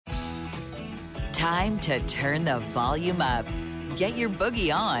Time to turn the volume up. Get your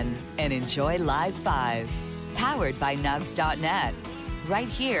boogie on and enjoy Live 5. Powered by Nugs.net. Right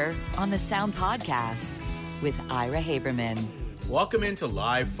here on the Sound Podcast with Ira Haberman. Welcome into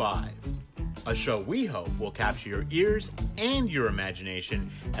Live 5, a show we hope will capture your ears and your imagination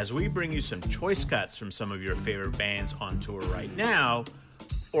as we bring you some choice cuts from some of your favorite bands on tour right now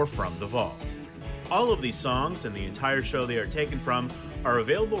or from the vault. All of these songs and the entire show they are taken from are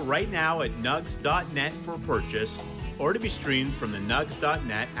available right now at Nugs.net for purchase or to be streamed from the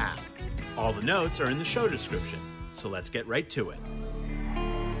Nugs.net app. All the notes are in the show description, so let's get right to it.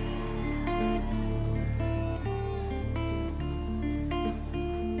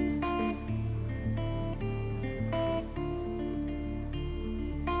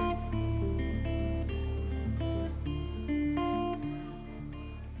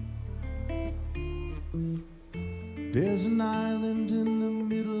 There's an island in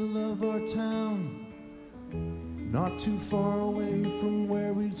the middle of our town, not too far away from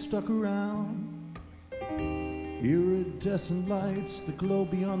where we've stuck around. Iridescent lights that glow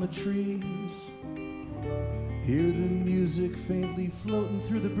beyond the trees. Hear the music faintly floating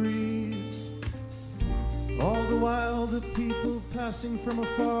through the breeze. All the while the people passing from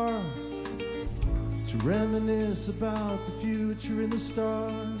afar to reminisce about the future in the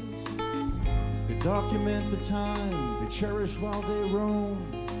stars. They document the time they cherish while they roam.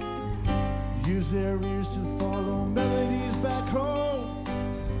 Use their ears to follow melodies back home.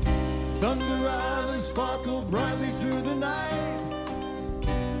 Thunder Island sparkle brightly through the night.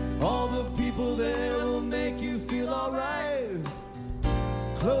 All the people there will make you feel alright.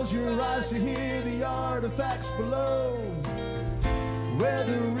 Close your eyes to hear the artifacts below.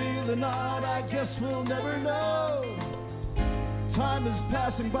 Whether real or not, I guess we'll never know. Time is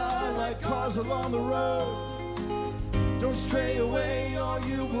passing by like cars along the road. Don't stray away or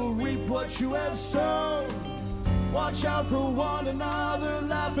you will reap what you have sown. Watch out for one another,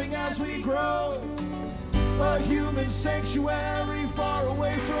 laughing as we grow. A human sanctuary far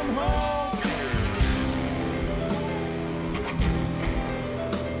away from home.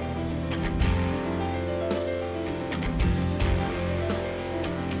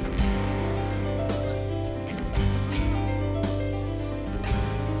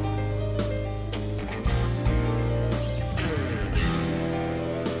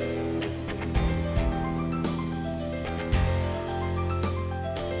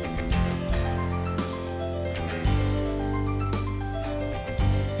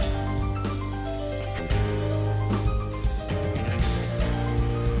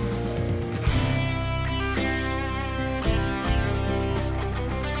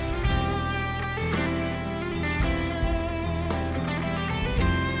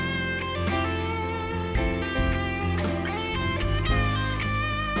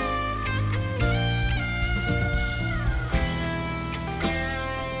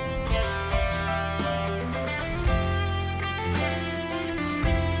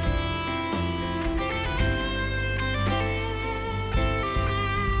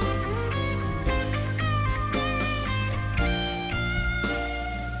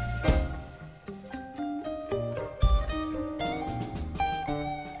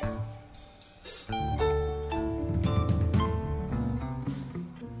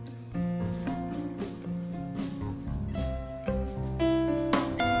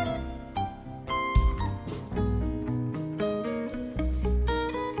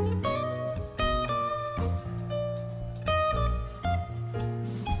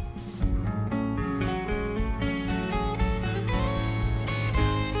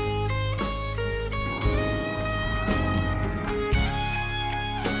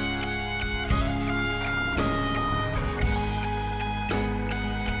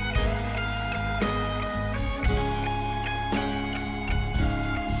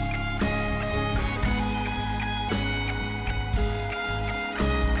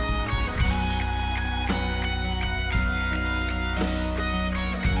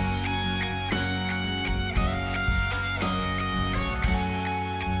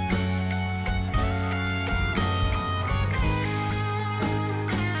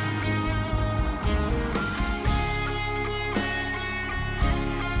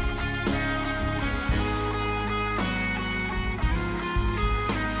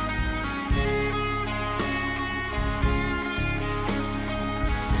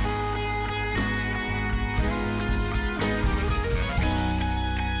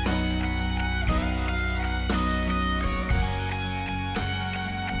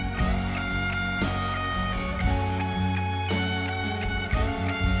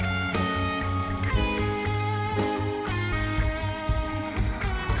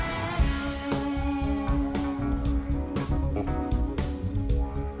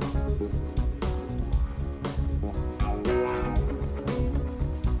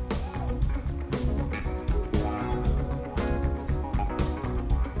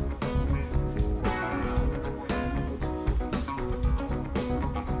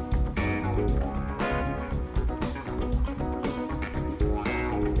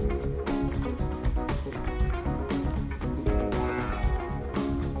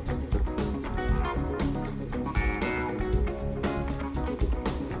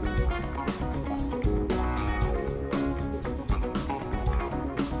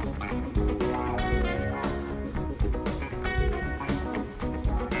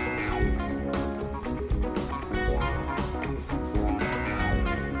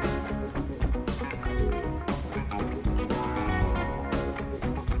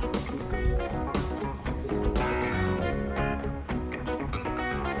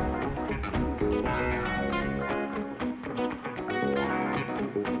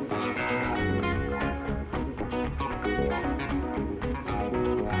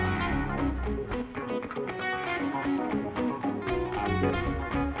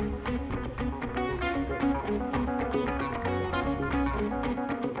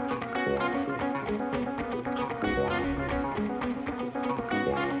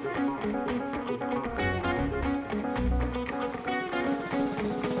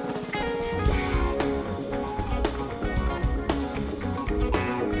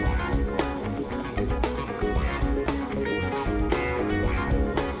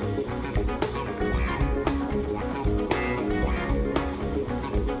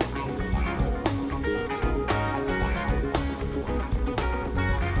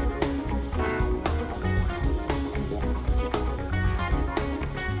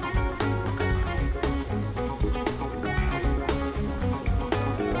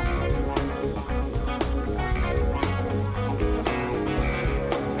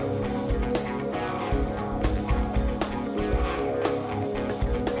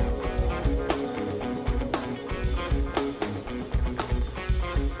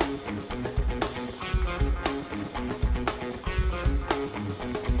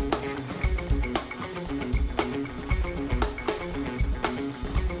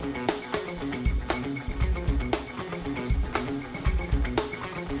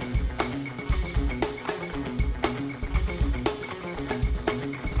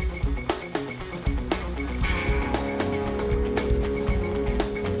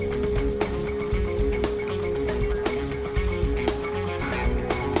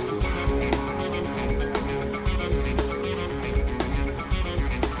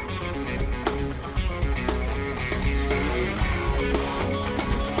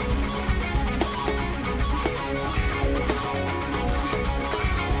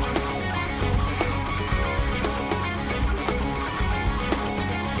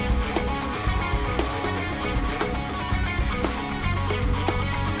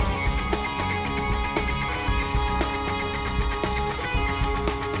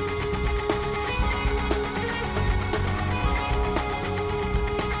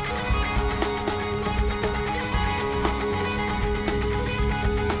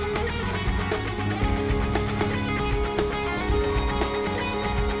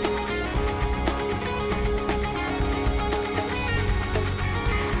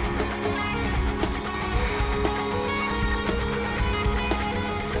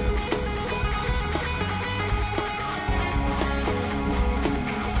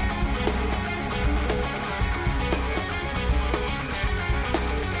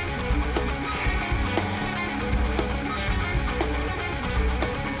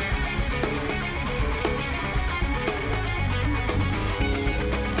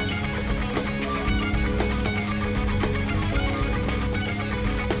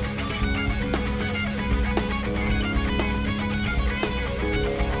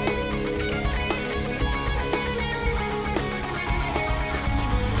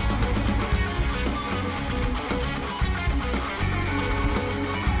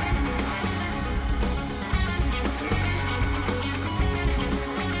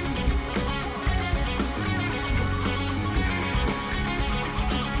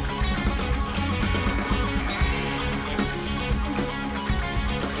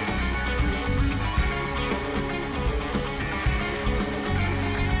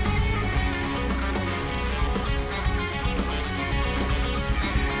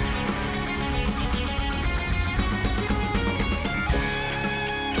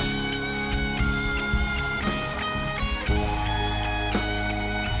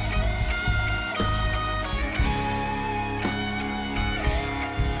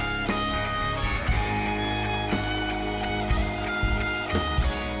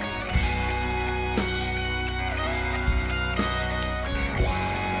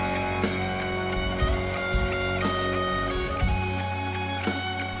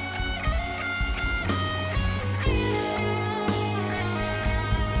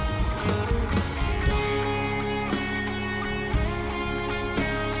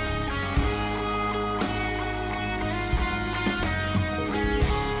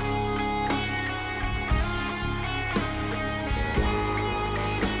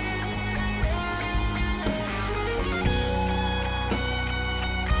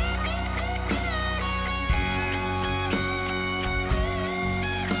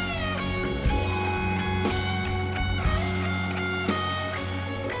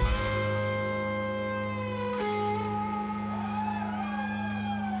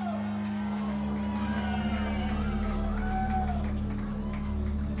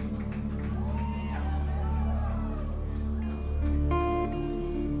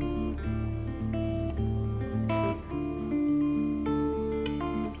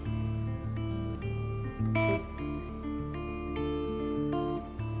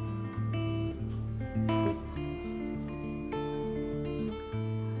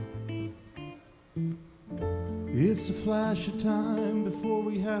 It's a flash of time before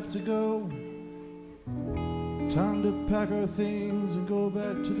we have to go. Time to pack our things and go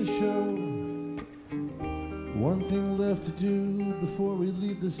back to the show. One thing left to do before we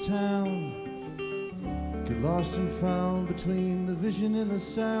leave this town. Get lost and found between the vision and the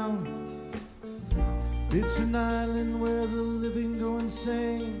sound. It's an island where the living go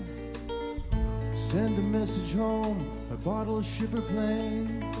insane. Send a message home, a bottle ship or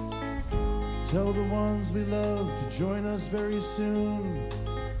plane. Tell the ones we love to join us very soon,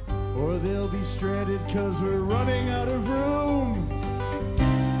 or they'll be stranded 'cause we're running out of room.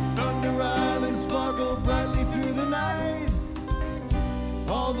 Thunder Island sparkle brightly through the night.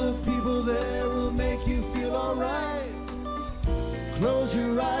 All the people there will make you feel alright. Close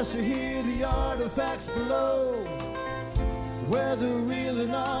your eyes to hear the artifacts below. Whether real or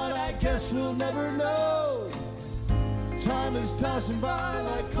not, I guess we'll never know. Time is passing by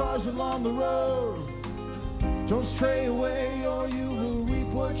like cars along the road. Don't stray away or you will reap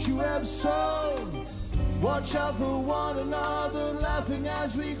what you have sown. Watch out for one another, laughing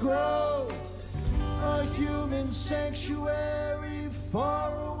as we grow. A human sanctuary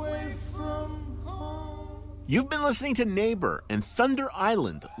far away from home. You've been listening to Neighbor and Thunder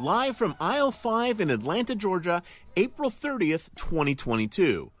Island, live from Aisle 5 in Atlanta, Georgia, April 30th,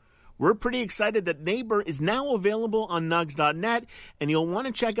 2022. We're pretty excited that Neighbor is now available on Nugs.net, and you'll want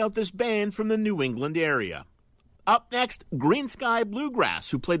to check out this band from the New England area. Up next, Green Sky Bluegrass,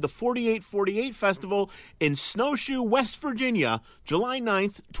 who played the 4848 Festival in Snowshoe, West Virginia, July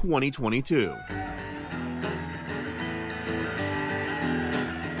 9th, 2022.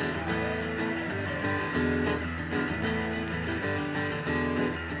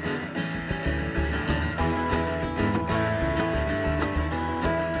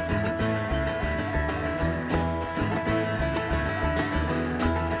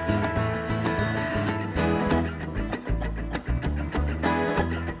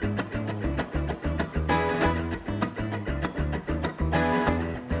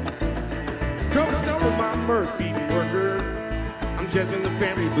 Beating worker, I'm Jasmine the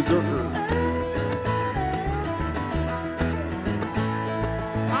family berserker.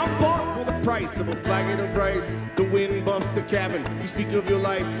 I'm bought for the price of a flagon of rice. The wind buffs the cabin. You speak of your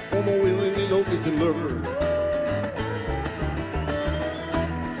life, more willingly locust and lurker.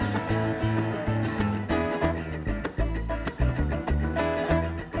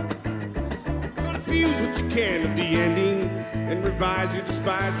 Confuse what you can of the ending and revise your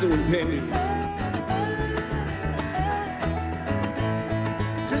despise so impending.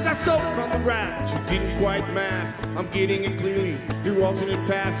 I soak on the rap that you didn't quite mask. I'm getting it clearly through alternate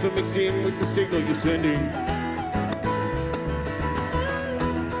paths, so mix in with the signal you're sending.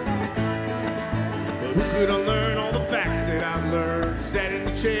 But who could unlearn all the facts that I've learned? Sat in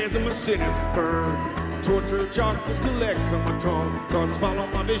the chairs and my synapses burned. Torture of chalk just collects on my tongue. Thoughts follow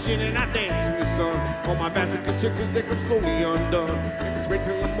my vision and I dance in the sun. All my basic constrictors they come slowly undone. And just wait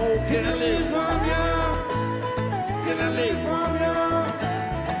till I'm old. Can I live while I'm young? Can I live while I'm young?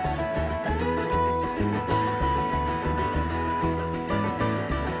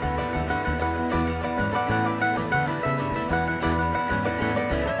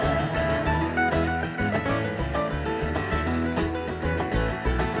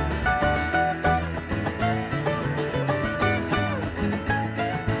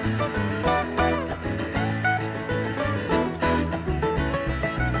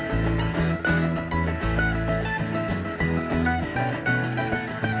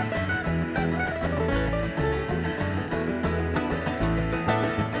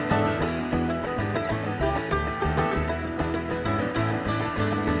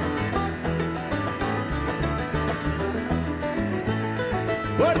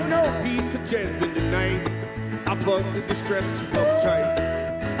 But no peace for Jasmine tonight. I plug the distress too uptight.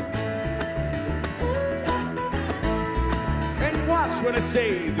 And watch what I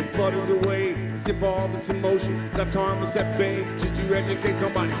say as it flutters away, as if all this emotion left harmless at bay, just to educate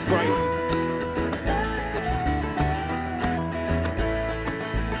somebody's fright.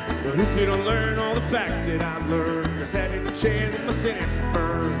 But who can unlearn all the facts that I've learned? I sat in the chairs and my synapses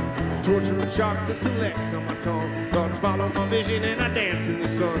burned. Torture of chalk just collects on my tongue. Thoughts follow my vision and I dance in the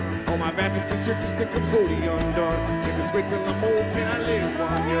sun. All my basic constrictors that come slowly undone. And just wait till I'm old. Can I live while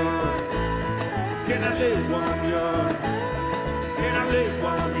I'm young? Can I live while I'm young? Can I live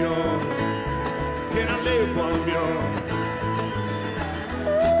while I'm young? Can I live while I'm young?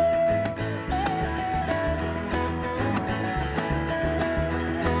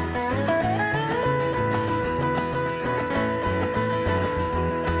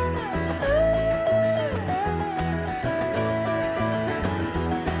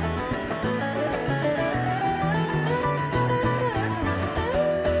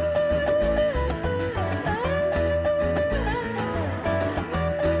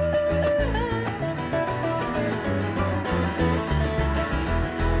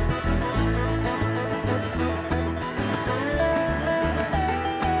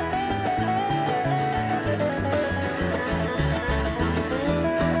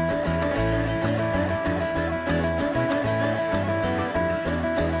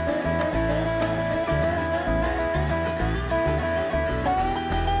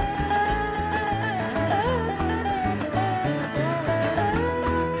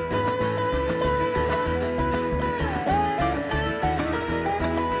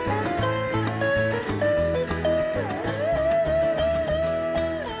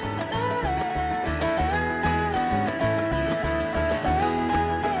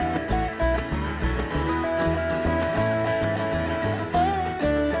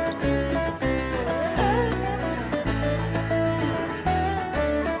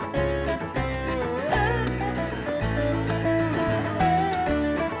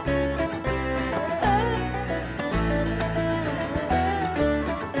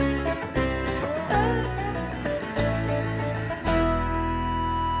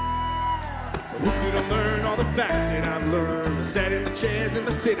 chairs and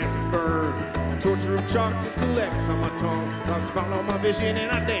my sit-ups burn. The torture of chalk just collects on my tongue. Thoughts follow my vision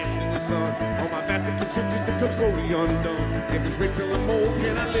and I dance in the sun. All my facet constricted to come slowly undone. If it's wait till I'm old,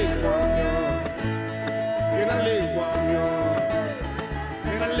 can I live while I'm young? Can I live while I'm young?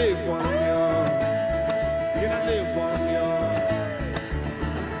 Can I live while I'm young? Can I live while I'm young?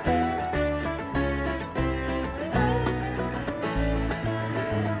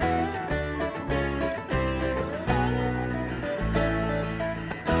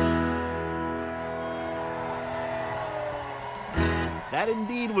 That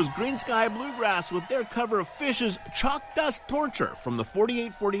indeed was Green Sky Bluegrass with their cover of Phish's Chalk Dust Torture from the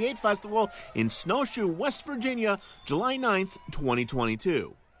 4848 Festival in Snowshoe, West Virginia, July 9th,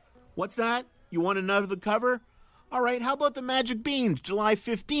 2022. What's that? You want another cover? All right, how about the Magic Beans, July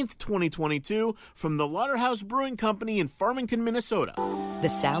 15th, 2022, from the Lauderhouse Brewing Company in Farmington, Minnesota. The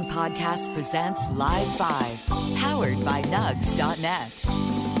Sound Podcast presents Live 5, powered by Nugs.net.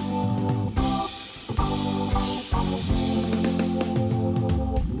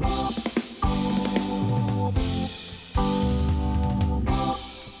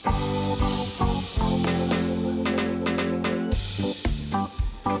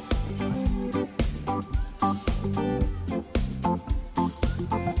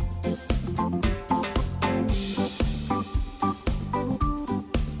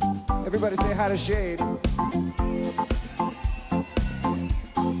 Everybody say hi to Shade.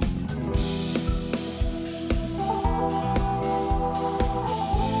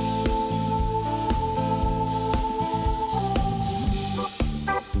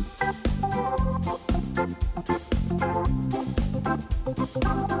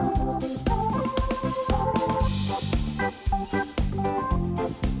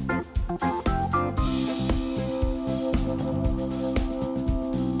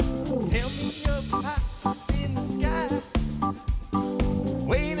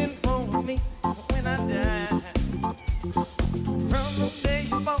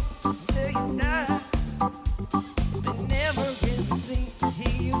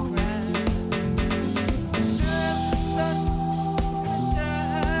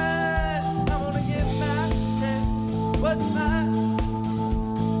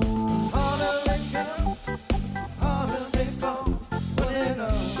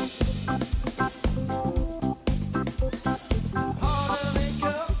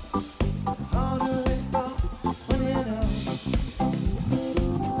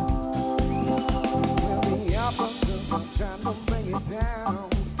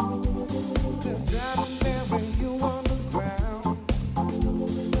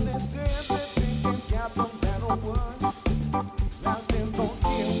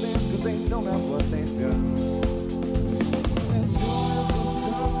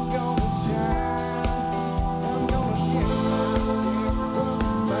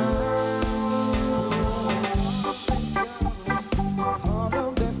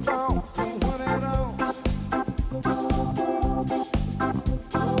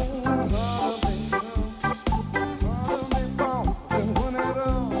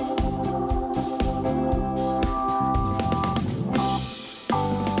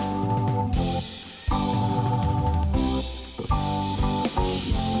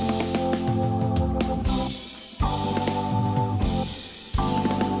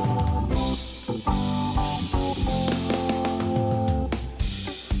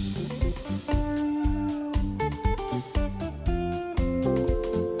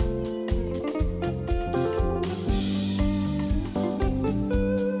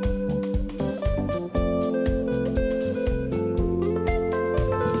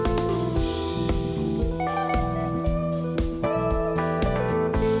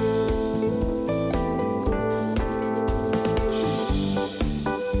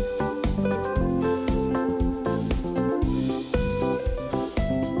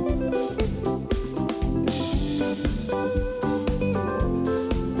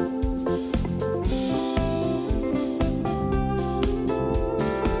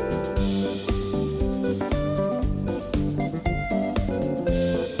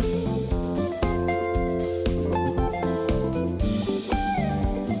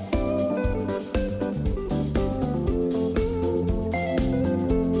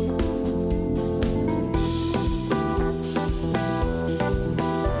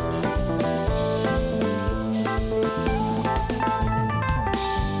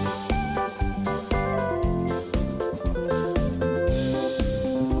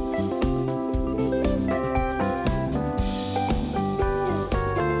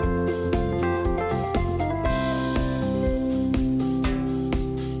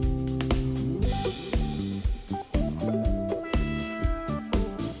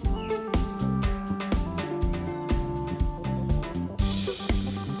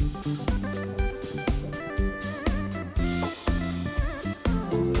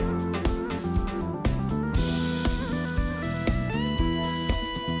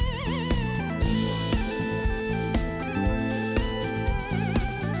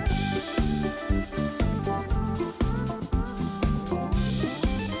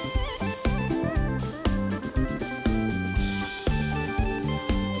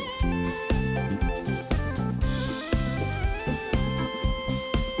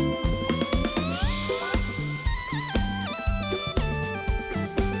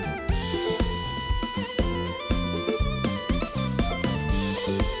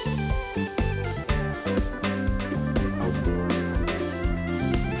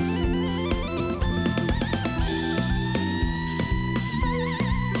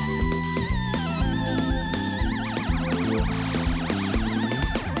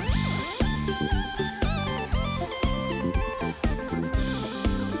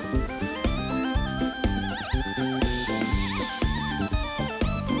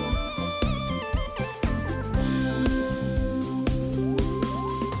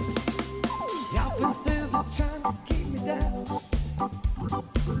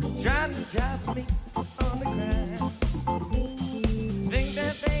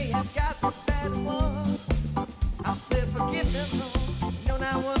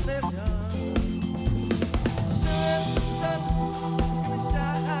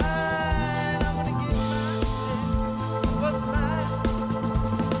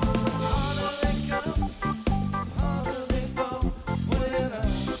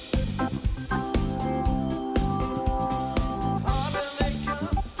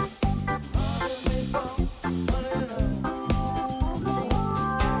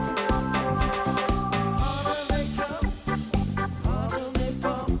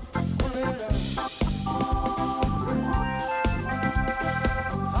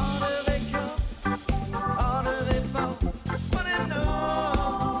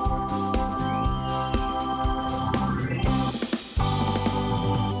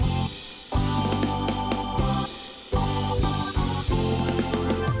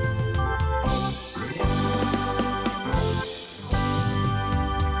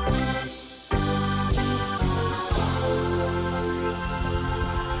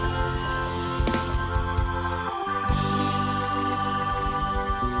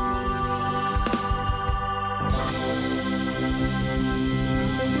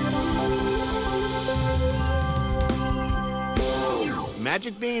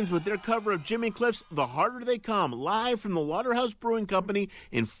 Magic Beans with their cover of Jimmy Cliff's The Harder They Come, live from the Waterhouse Brewing Company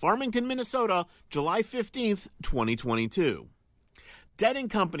in Farmington, Minnesota, July 15th, 2022. Dead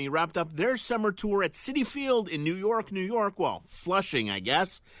 & Company wrapped up their summer tour at Citi Field in New York, well, Flushing, I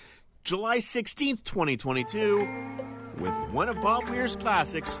guess, July 16th, 2022. With one of Bob Weir's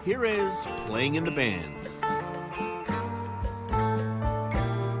classics, here is Playing in the Band.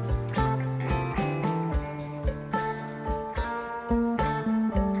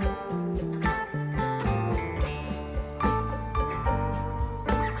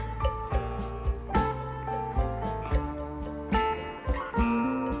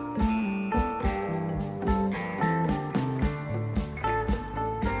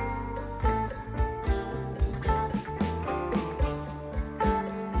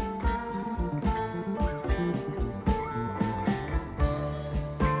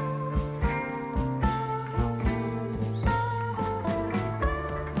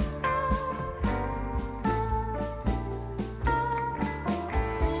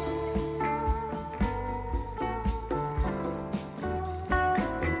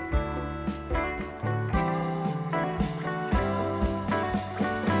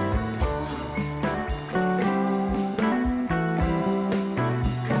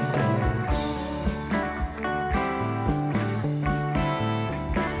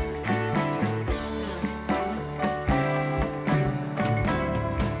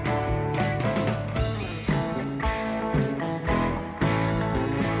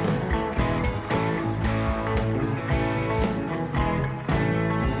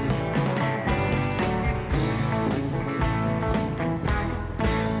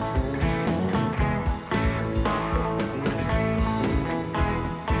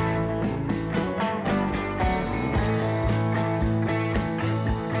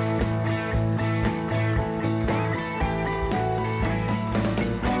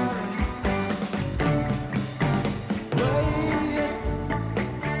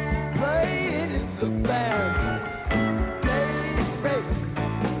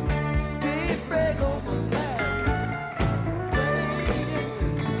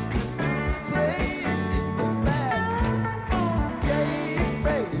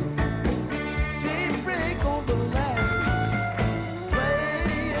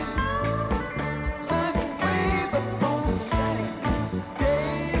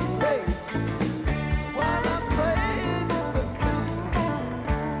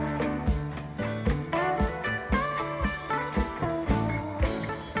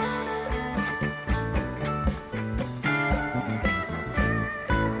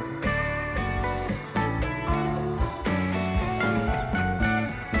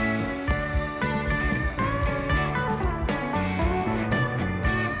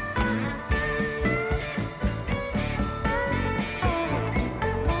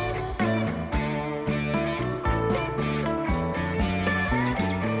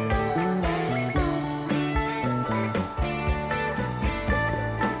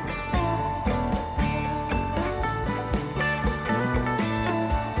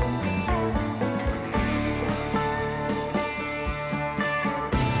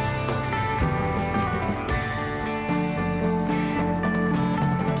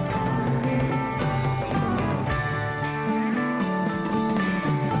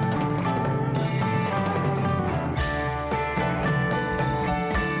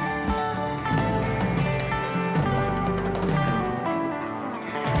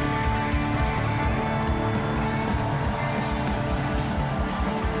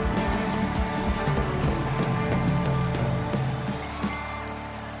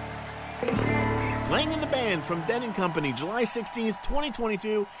 Sting and the Band from Dead & Company, July 16th,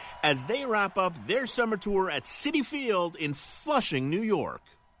 2022, as they wrap up their summer tour at Citi Field in Flushing, New York.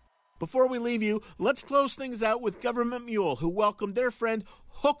 Before we leave you, let's close things out with Government Mule, who welcomed their friend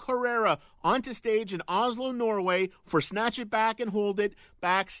Hook Herrera onto stage in Oslo, Norway for Snatch It Back and Hold It,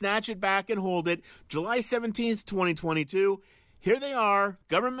 Snatch It Back and Hold It, July 17th, 2022. Here they are,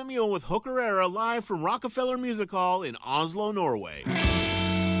 Government Mule with Hook Herrera live from Rockefeller Music Hall in Oslo, Norway.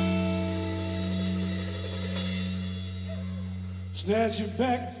 Snatch it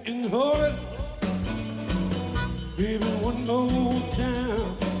back and hold it, baby, one more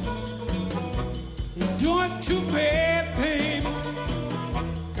time. You're doing too bad, baby.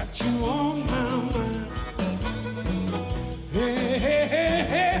 Got you on my mind. Hey, hey, hey,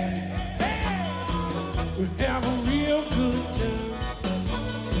 hey, hey. We have a real good time.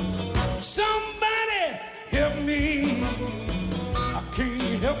 Somebody help me. I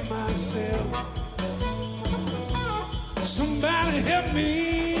can't help myself. Somebody help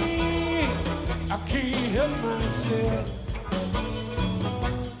me. I can't help myself.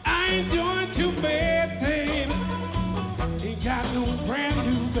 I ain't doing too bad, baby. Ain't got no brand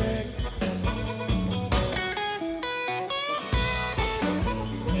new bag.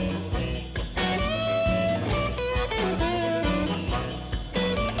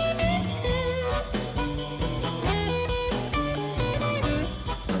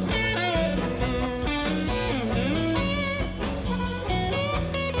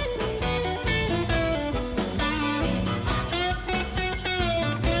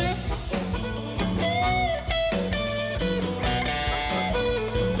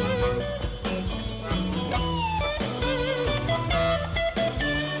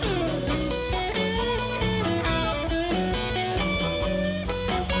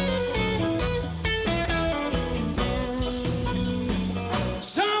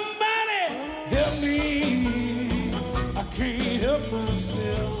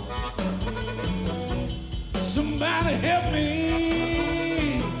 Somebody help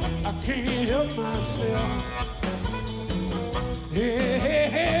me. I can't help myself. Hey, hey,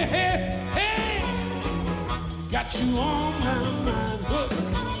 hey, hey, hey. Got you on my mind. Look.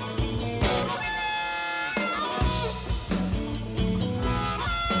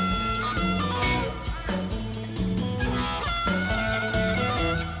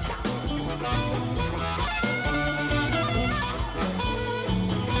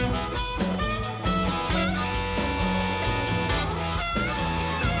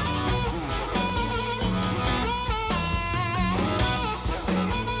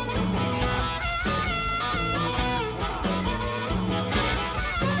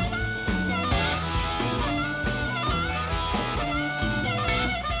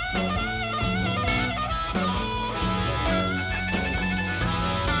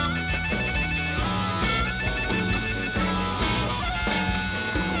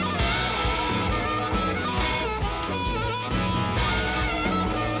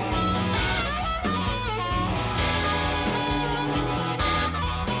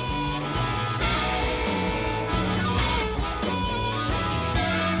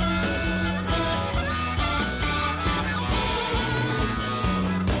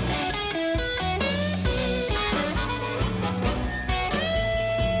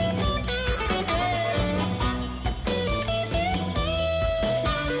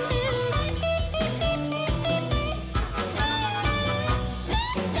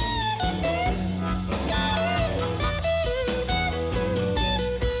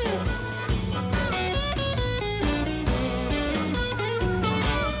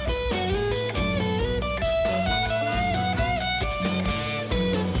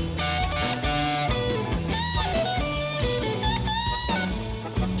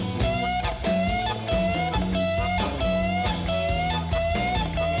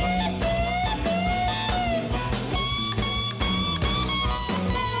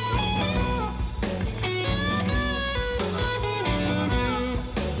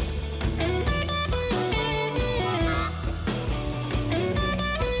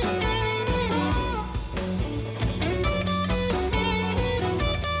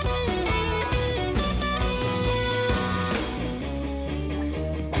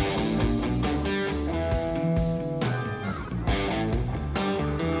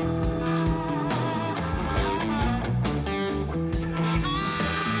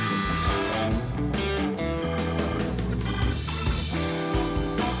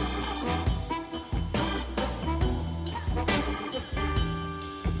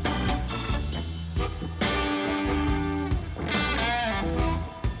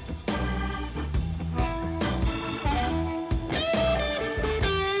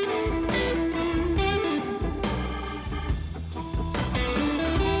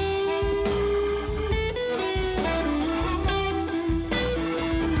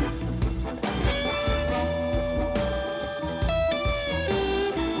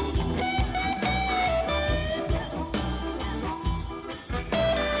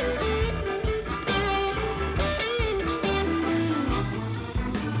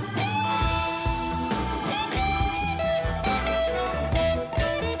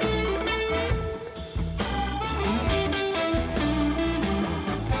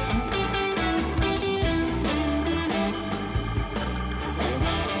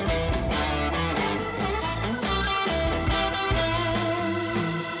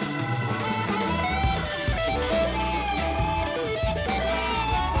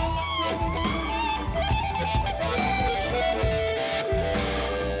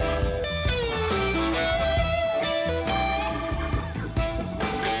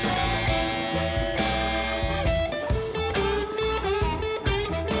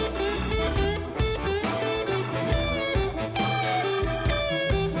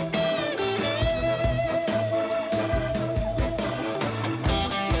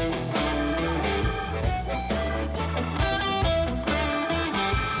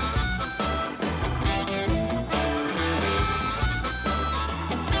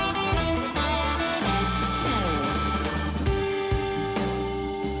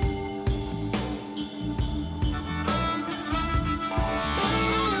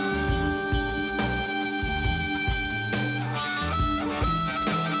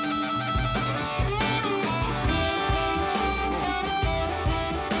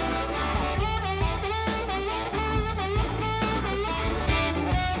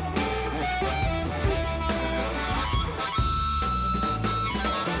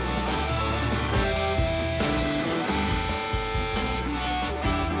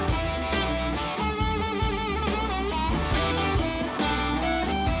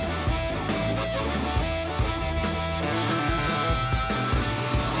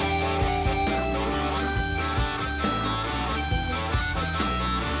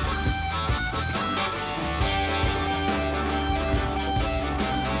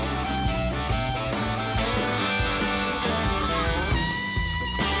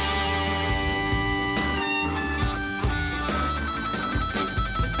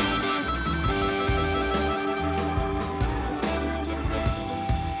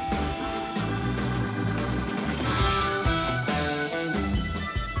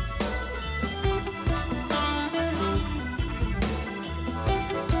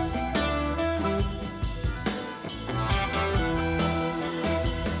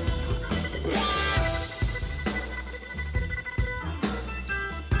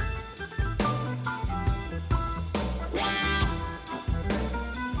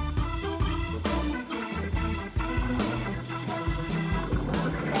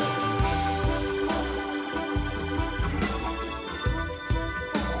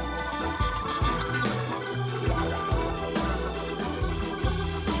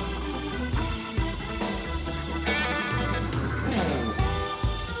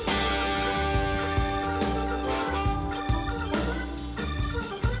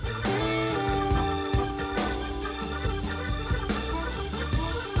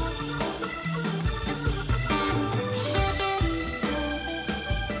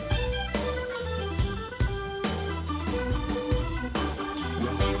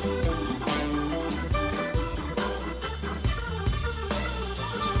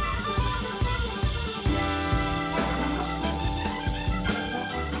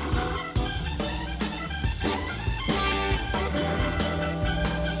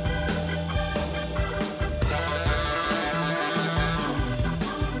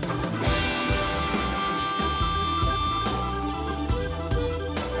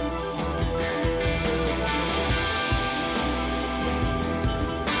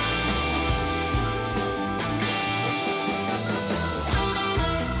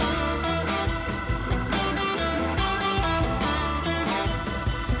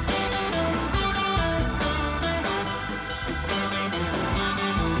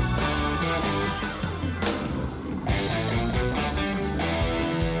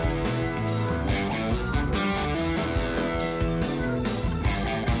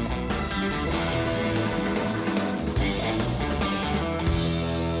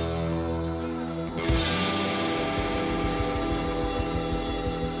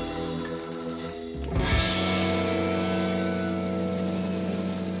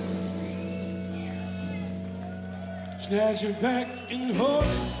 snatch it back and hold it.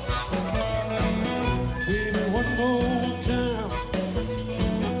 Baby, one more time.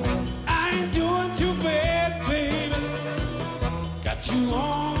 I ain't doing too bad, baby. Got you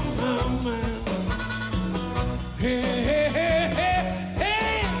on my mind. Hey, hey, hey, hey,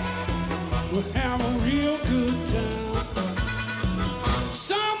 hey. We'll have a real good time.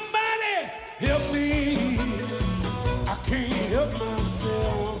 Somebody help me. I can't help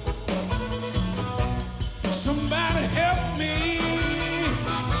myself. Somebody help me.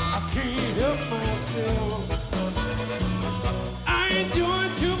 I can't help myself. I ain't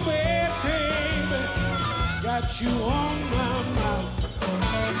doing too bad, baby. Got you on my mind.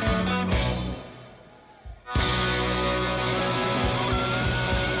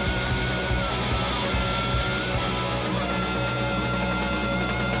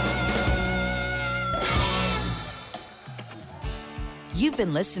 You've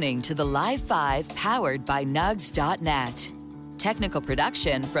been listening to the Live 5 powered by Nugs.net. Technical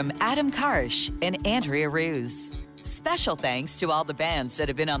production from Adam Karsh and Andrea Ruse. Special thanks to all the bands that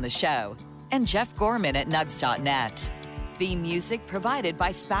have been on the show and Jeff Gorman at Nugs.net. Theme music provided by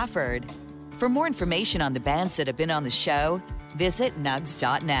Spafford. For more information on the bands that have been on the show, visit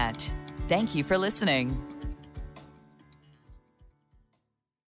Nugs.net. Thank you for listening.